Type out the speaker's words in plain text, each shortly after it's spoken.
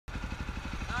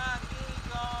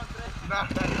Dai,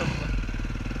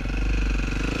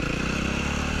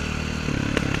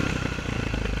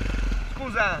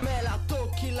 scusa! Me la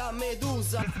tocchi la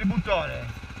medusa. Distributore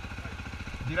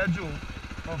di laggiù.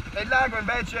 Okay. E il lago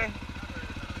invece?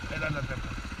 È dall'altra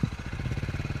parte.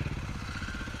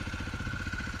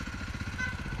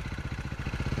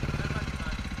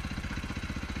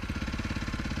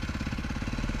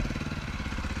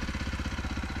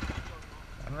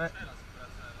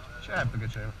 Certo che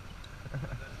c'è.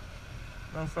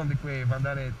 Non sono di quei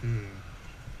vandaretti. Non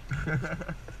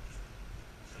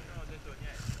ho detto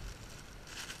niente.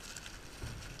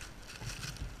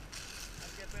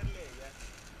 Anche per lei,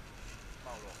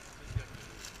 Paolo, senti anche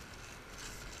lui.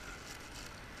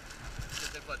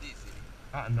 Siete qua diesel?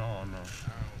 Ah no, no.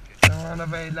 Ah, ok. Stiamo andando a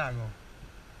vedere il lago.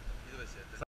 Di dove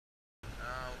siete?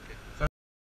 Ah, ok.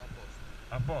 A posto.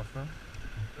 A posto?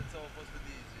 Pensavo fosse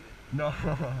diesel.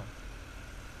 No.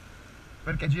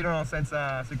 Perché girano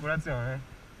senza assicurazione?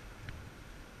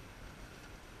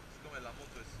 Siccome la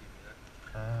moto è simile.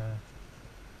 Ah.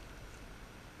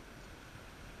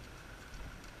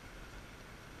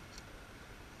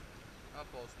 A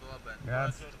posto, va bene.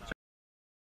 Grazie. Buona giornata.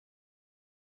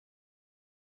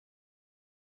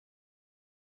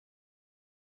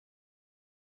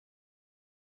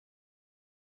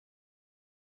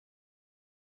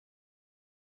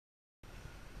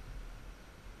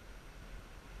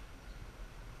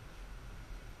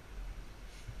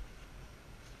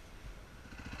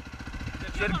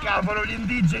 Cercavano gli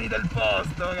indigeni del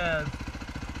posto, ragazzi.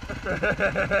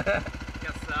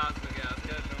 Cazzato,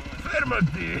 cazzo.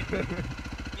 Fermati!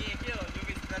 Io l'ho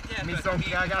visto da dietro. Mi son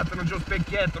cagato, non c'ho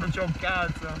specchietto, non c'ho un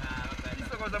cazzo. Ah, vabbè.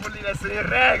 Visto cosa vuol dire essere in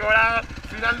regola?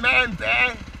 Finalmente,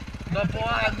 eh? Dopo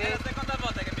anni. È la seconda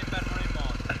volta che mi fermano in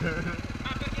moto.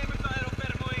 Ma perché ero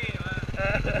fermo io,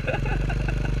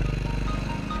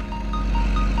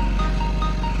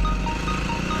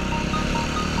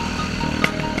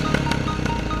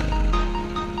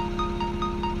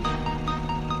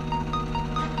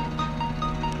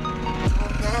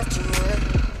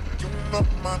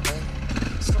 My name,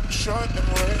 some short and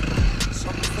rain,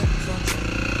 some things don't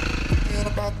change. Thinking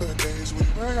about the days we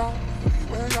were young,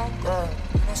 girl.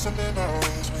 Innocent in our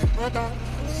ways, we were done,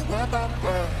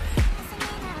 girl.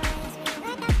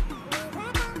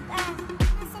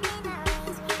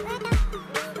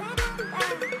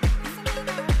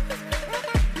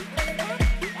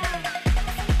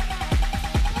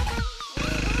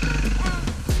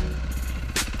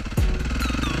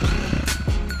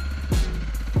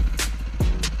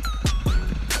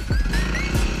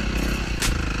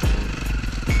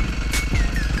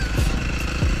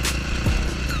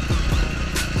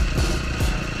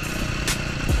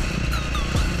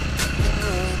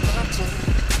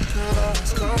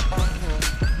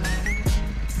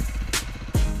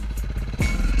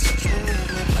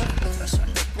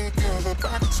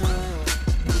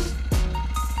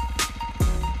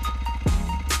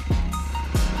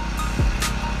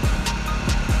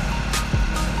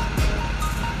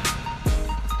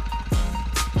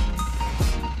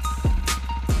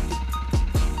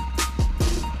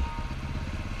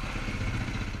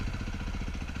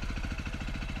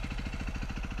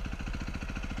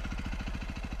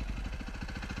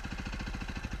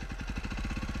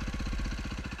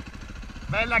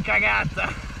 Bella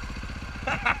cagata!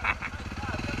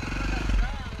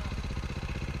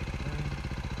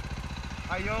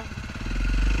 Aio?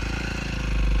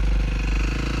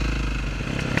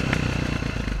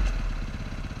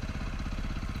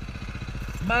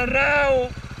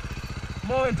 Smarrao!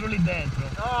 Mo entro lì dentro!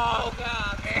 Oh,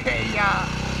 cazzo! Eia!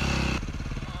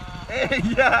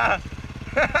 Eia!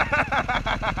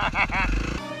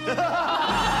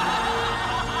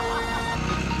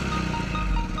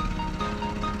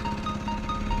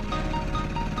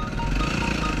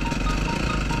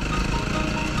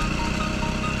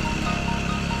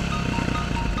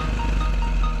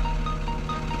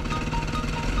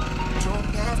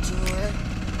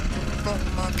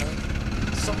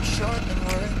 Some short and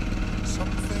rain,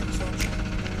 some things don't change.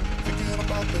 Thinking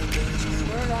about the days we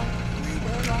were young,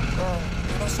 girl.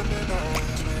 Innocent in our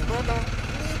ways, we were done,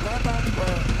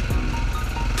 girl.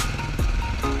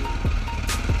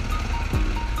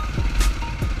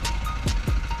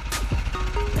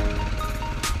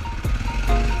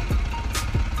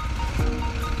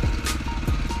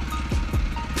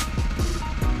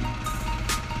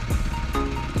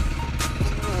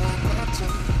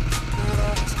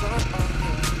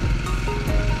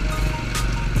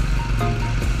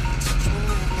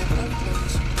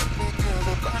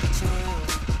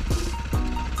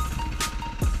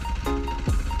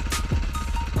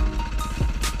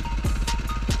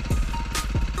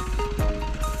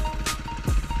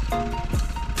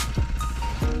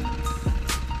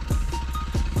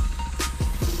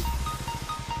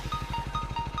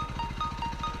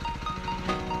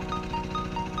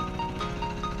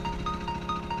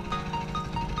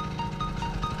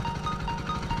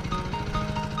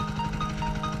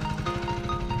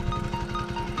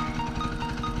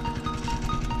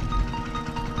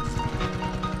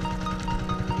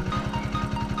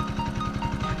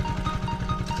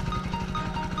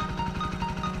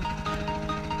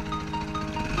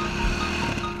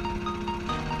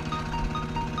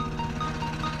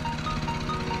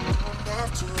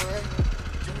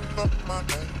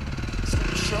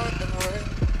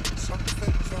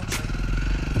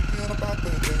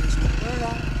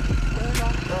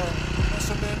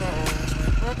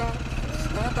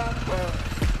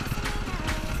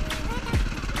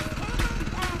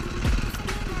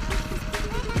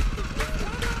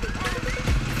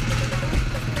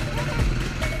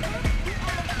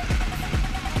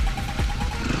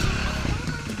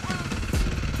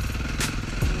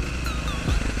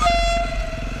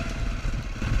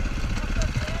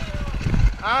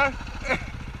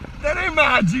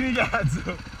 immagini,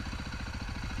 cazzo?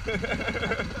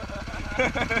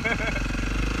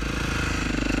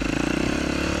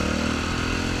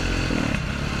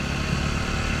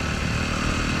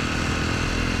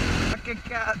 Ma che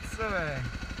cazzo è?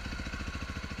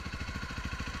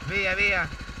 Via, via.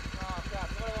 No,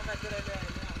 cazzo, volevo mettere le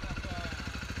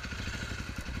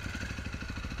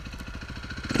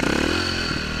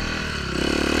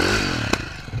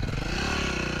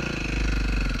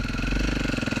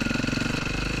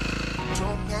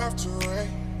Don't have to wait,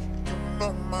 you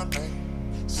know my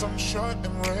name. Sunshine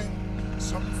and rain,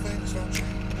 some things don't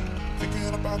change.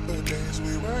 Thinking about the days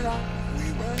we were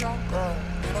young, girl.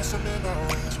 Innocent in our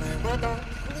ways, we were young,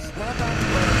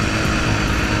 girl.